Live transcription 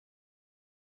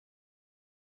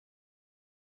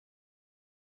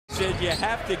said you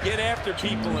have to get after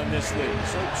people in this league.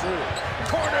 So true.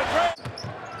 Corner three.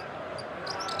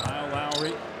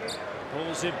 Lowry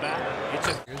pulls it back.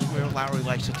 Here's where Lowry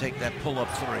likes to take that pull-up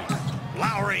three.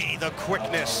 Lowry, the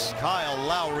quickness. Kyle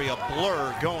Lowry, a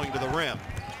blur going to the rim.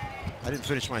 I didn't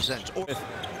finish my sentence.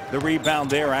 The rebound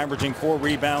there, averaging 4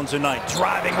 rebounds a night.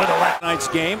 Driving with a last night's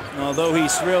game. Although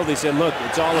he's thrilled, he said, look,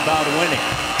 it's all about winning.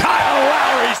 Kyle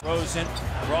Lowry! Rosen,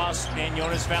 Ross, and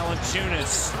Jonas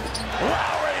Valanciunas.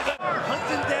 Lowry,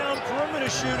 hunting down perimeter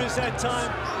shooters that time.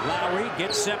 Lowry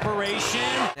gets separation.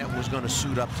 That was going to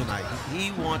suit up tonight.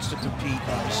 He wants to compete.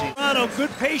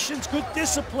 Good patience, good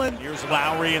discipline. Here's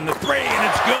Lowry in the three, and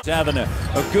it's good. He's having a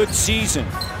good season.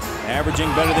 Averaging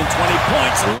better than 20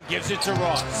 points. Gives it to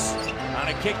Ross. On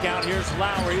a kick out, here's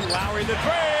Lowry. Lowry the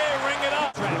three, ring it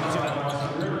up.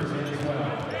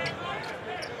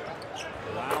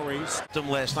 Lowry's Him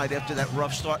last night after that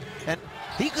rough start, and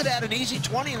he could add an easy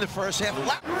 20 in the first half.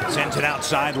 Sends it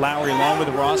outside. Lowry along with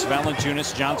Ross,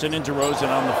 Valanciunas, Johnson, and DeRozan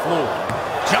on the floor.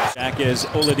 Back as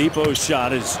Oladipo's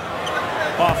shot is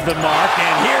off the mark,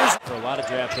 and here's for a lot of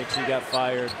draft picks. He got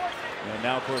fired. And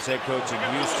now, of course, head coach in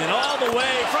Houston, all the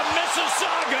way from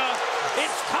Mississauga.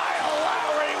 It's Kyle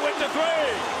Lowry with the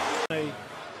three.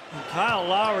 And Kyle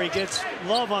Lowry gets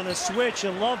Love on the switch,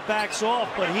 and Love backs off,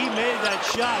 but he made that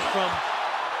shot from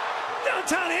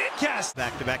downtown handcast.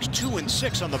 Back-to-backs 2 and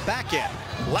 6 on the back end.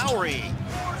 Lowry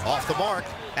off the mark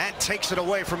and takes it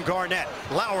away from Garnett.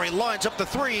 Lowry lines up the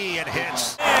three and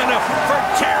hits. And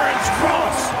for Terrence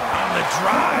Ross on the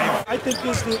drive. I think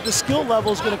the skill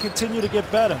level is going to continue to get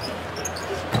better.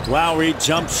 Lowry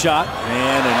jump shot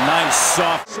and a nice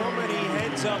soft. So many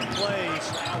heads-up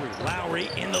plays. Lowry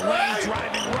in the lane,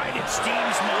 driving right at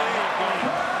Steam's mind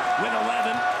with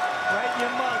 11. Right in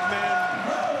your mug, man.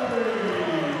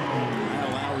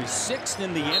 Lowry 6th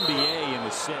in the NBA in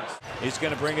assists. He's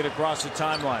going to bring it across the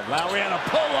timeline. Lowry on a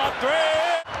pull-up three.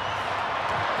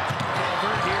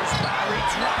 Here's Lowry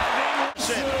driving.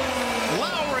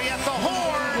 Lowry at the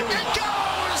horn. It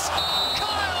goes!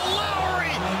 Kyle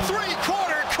Lowry,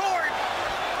 three-quarter court.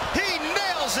 He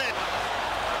nails it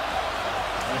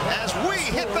as we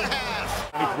hit the half.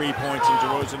 23 points in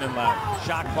DeRozan and Lowry.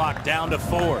 Shot clock down to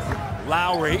 4.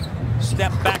 Lowry,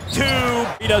 step back 2.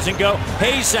 He doesn't go.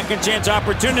 Hayes, second chance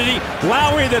opportunity.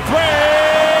 Lowry the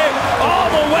three. All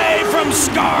the way from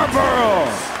Scarborough.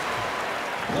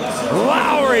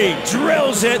 Lowry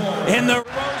drills it in the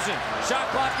DeRozan. Shot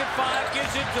clock at 5.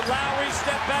 Gives it to Lowry.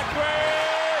 Step back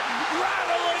three.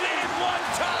 Rattle it in one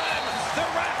time. The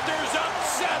Raptors up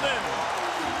 7.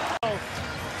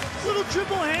 Little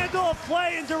dribble handoff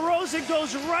play, and DeRozan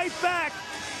goes right back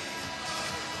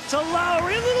to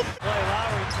Lowry. A little play,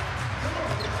 Lowry.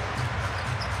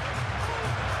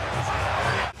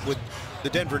 With the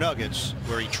Denver Nuggets,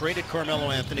 where he traded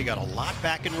Carmelo Anthony, got a lot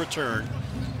back in return,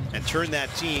 and turned that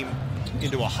team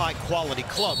into a high-quality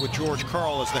club with George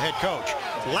Karl as the head coach.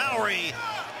 Lowry,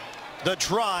 the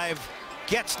drive,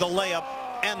 gets the layup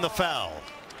and the foul.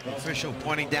 The official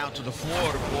pointing down to the floor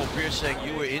to Paul Pierce, saying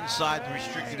you were inside the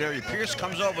restricted area. Pierce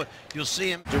comes over, you'll see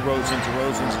him.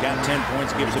 DeRozan's got 10 points,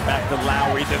 gives it back to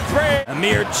Lowry. The three.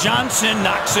 Amir Johnson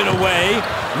knocks it away.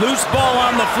 Loose ball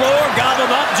on the floor, gobbled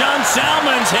up. John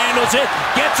Salmons handles it,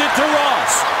 gets it to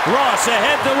Ross. Ross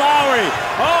ahead to Lowry.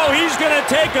 Oh, he's going to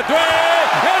take a three,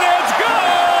 and it's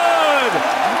good!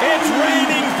 It's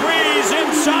raining threes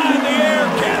inside the Air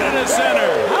Canada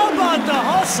Center. How about the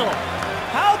hustle?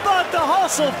 How about the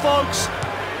hustle, folks?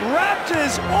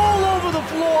 Raptors all over the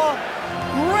floor.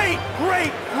 Great,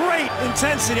 great, great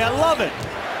intensity. I love it.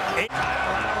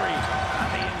 Lowry on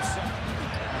the inside.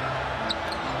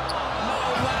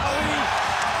 Lowry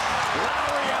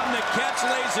on the catch,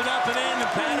 lays it up and in. And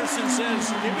Patterson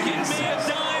says, give me a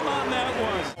dime on that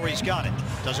one. He's got it.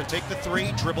 Doesn't take the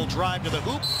three. Dribble drive to the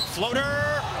hoop.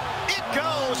 Floater. It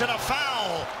goes, and a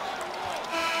foul.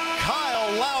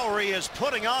 Kyle Lowry is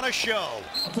putting on a show.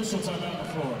 Official timeout on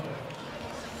the floor.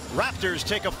 Raptors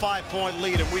take a 5-point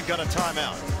lead, and we've got a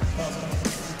timeout.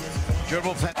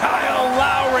 Dribble. Kyle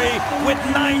Lowry with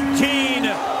 19.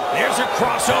 There's a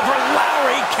crossover.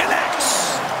 Lowry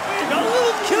connects. Got a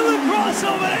little killer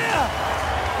crossover there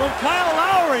from Kyle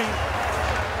Lowry.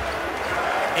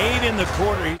 8 in the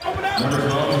quarter.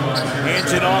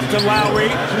 Hands it off to Lowry.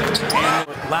 And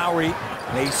Lowry,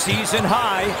 a season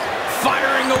high,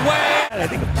 firing away. I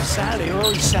think it was Saturday,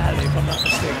 early Saturday, if I'm not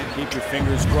mistaken. Keep your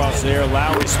fingers crossed there.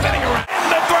 Lowry spinning around.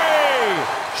 And the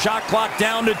three. Shot clock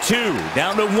down to 2,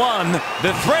 down to 1.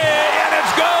 The three, and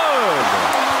it's good.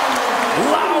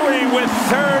 Lowry with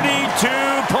 32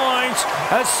 points,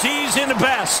 a season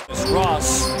best.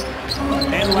 Ross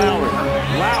and Lowry.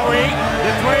 Lowry,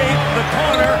 the three, the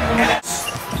corner, and it's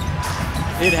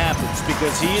It happens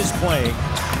because he is playing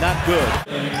not good.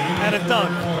 And a dunk.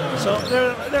 So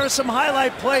there are some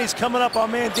highlight plays coming up. Our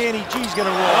man Danny G's going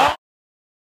to roll.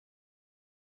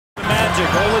 Magic.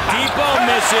 Oladipo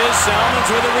misses. Salmons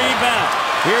with a rebound.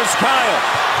 Here's Kyle.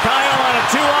 Kyle on a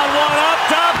 2-on-1 up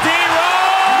top.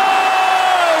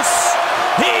 D-Rose!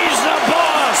 He's the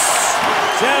boss!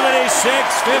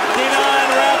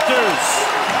 76-59 Raptors.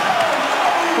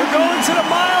 We're going to the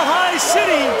Mile High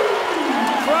City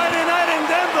Friday night in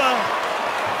Denver.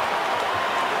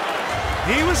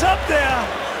 He was up there.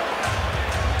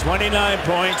 29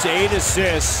 points, 8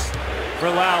 assists for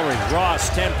Lowry. Ross,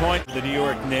 10 points for the New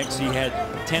York Knicks. He had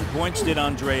 10 points, did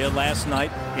Andrea last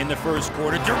night in the first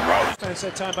quarter. DeRozan. That's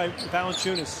that time by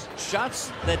Valanciunas.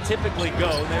 Shots that typically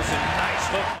go. There's a nice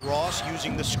hook. Ross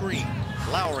using the screen.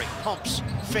 Lowry pumps,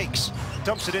 fakes,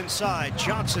 dumps it inside.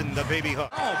 Johnson, the baby hook.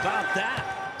 How about that?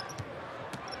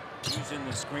 Using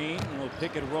the screen, a little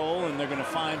pick and roll, and they're going to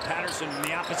find Patterson in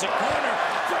the opposite corner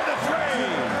for the three.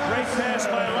 Great pass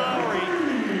by Lowry.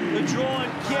 The draw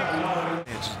and kick.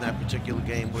 It's in that particular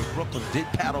game where Brooklyn did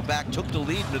paddle back, took the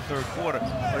lead in the third quarter,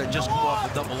 but it just come off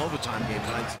the double overtime game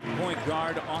tonight. Point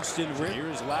guard Austin Rivers.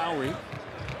 Here's Lowry.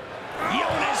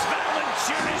 Jonas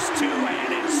Valanciunas,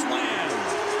 two-handed slam.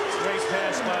 Great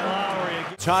pass by Lowry.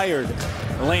 Tired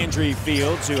Landry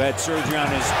Fields, who had surgery on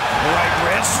his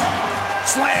right wrist.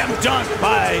 Slam dunk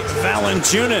by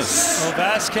Valanciunas. Well,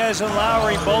 Vasquez and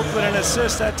Lowry both with an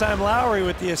assist. That time Lowry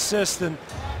with the assist. And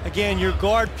again, your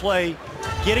guard play,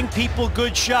 getting people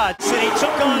good shots. And he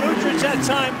took on Udrich that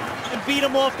time and beat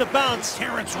him off the bounce.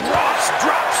 Terrence Ross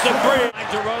drops the three.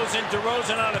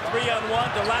 DeRozan on a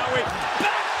 3-on-1 to Lowry.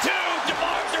 Back to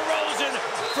DeMar DeRozan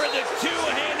for the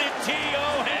two-handed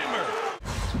T.O. hammer.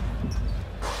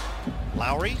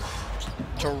 Lowry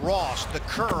to Ross, the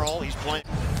curl. He's playing.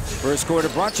 First quarter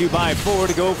brought to you by 4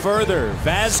 to go further.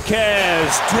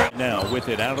 Vasquez now with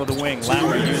it out of the wing.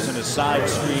 Lowry using a side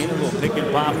screen. A little pick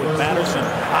and pop with Patterson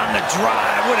on the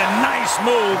drive. What a nice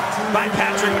move by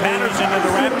Patrick Patterson, and the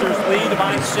Raptors lead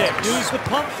by 6. Use the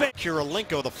pump fake.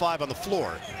 Kirilenko, the 5 on the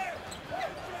floor.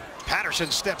 Patterson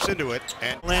steps into it,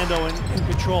 and Orlando in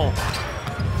control.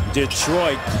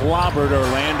 Detroit clobbered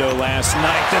Orlando last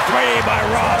night. The three by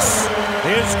Ross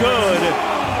is good.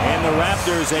 And the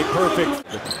Raptors a perfect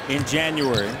in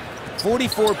January.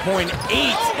 44.8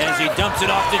 as he dumps it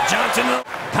off to Johnson.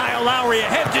 Kyle Lowry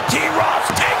ahead to T. Ross,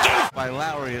 taking. By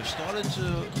Lowry have started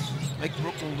to make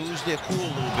Brooklyn lose their cool a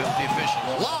little bit with the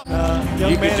officials.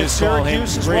 Young You man could in just call him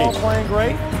Syracuse as well, great. playing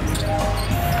great.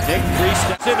 Take 3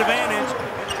 steps advantage.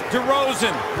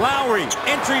 DeRozan, Lowry,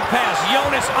 entry pass.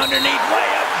 Jonas underneath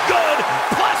layup, good,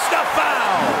 plus the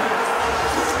foul.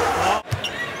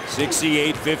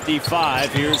 68-55,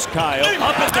 here's Kyle,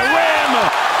 up at the rim,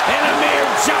 and Amir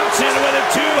Johnson with a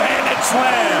two-handed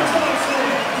slam.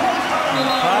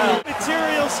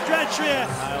 Material stretch here.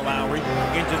 Kyle Lowry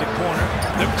into the corner.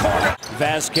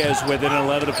 Vasquez with an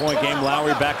 11-point game.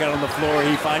 Lowry back out on the floor.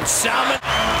 He finds Salmon.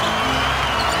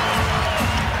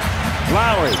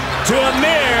 Lowry to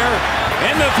Amir,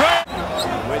 and the three.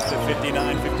 With the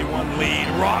 59-51 lead,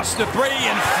 Ross the three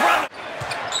in front.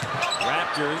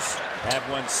 Raptors have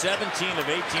won 17 of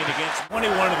 18 against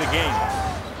 21 of the game.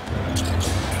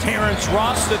 Terrence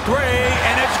Ross the three,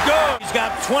 and it's good. He's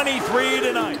got 23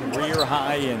 tonight. Career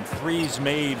high in threes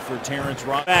made for Terrence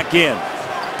Ross. Back in.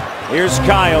 Here's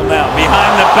Kyle now,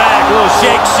 behind the back, little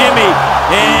shake shimmy,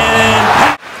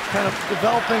 and Kind of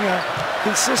developing a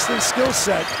consistent skill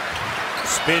set.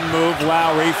 spin move.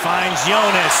 Lowry finds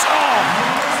Jonas.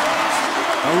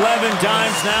 Oh! 11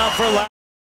 dimes now for Lowry.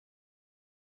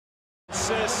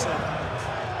 Assists.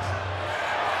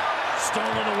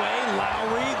 Stolen away,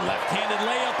 Lowry, left-handed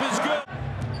layup is good.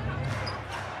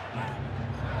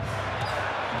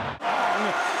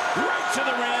 Right to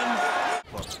the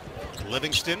rim.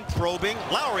 Livingston probing.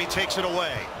 Lowry takes it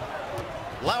away.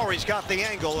 Lowry's got the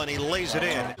angle and he lays it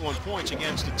in. 1 points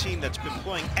against a team that's been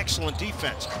playing excellent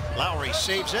defense. Lowry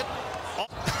saves it. Oh.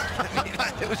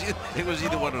 it was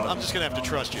either one of them. I'm just going to have to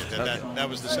trust you. That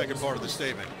was the second part of the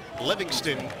statement.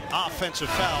 Livingston, offensive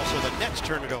foul, so the Nets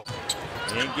turn it over.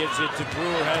 And gives it to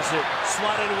Brewer, has it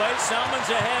slotted away. Salmon's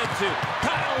ahead to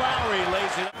Kyle Lowry,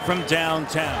 lays it from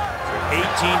downtown.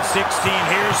 18-16,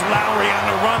 here's Lowry on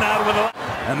the run out with a...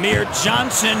 Amir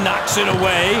Johnson knocks it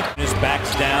away. His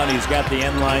back's down, he's got the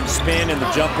end line spin and the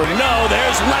jumper. No,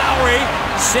 there's Lowry,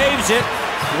 saves it,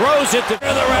 throws it to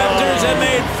the Raptors and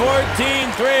made 14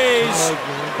 threes.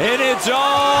 And it's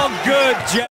all good.